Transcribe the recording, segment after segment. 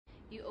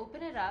You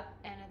open it up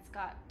and it's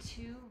got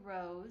 2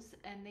 rows,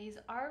 and these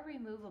are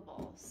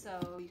removable, so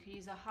you can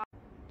use a hot.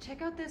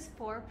 Check out this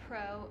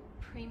ForPro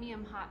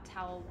premium hot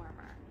towel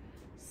warmer.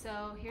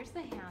 So here's the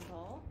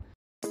handle.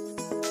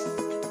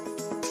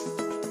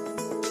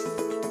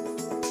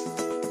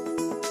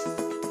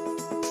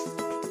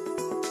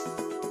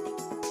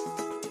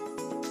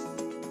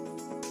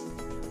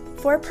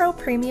 ForPro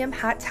Premium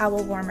Hot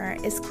Towel Warmer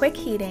is quick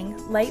heating,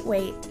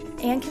 lightweight,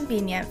 and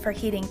convenient for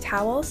heating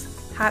towels,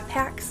 hot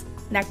packs,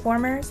 neck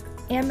warmers,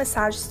 and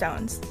massage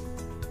stones.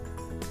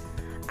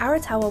 Our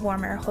towel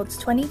warmer holds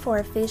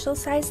 24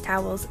 facial-sized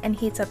towels and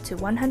heats up to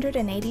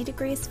 180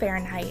 degrees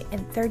Fahrenheit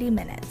in 30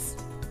 minutes.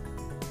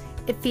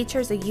 It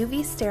features a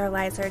UV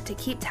sterilizer to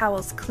keep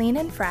towels clean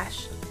and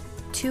fresh,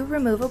 2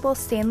 removable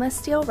stainless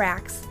steel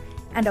racks,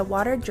 and a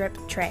water drip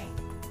tray.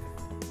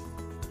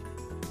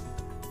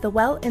 The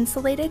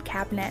well-insulated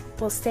cabinet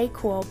will stay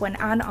cool when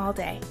on all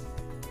day.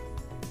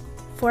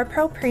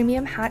 ForPro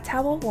Premium Hot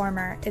Towel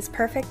Warmer is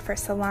perfect for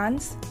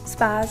salons,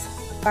 spas,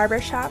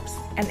 barbershops,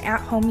 and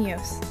at-home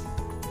use.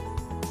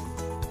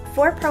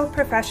 ForPro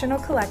Professional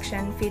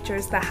Collection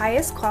features the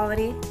highest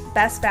quality,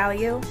 best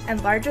value,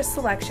 and largest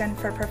selection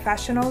for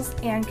professionals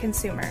and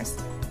consumers.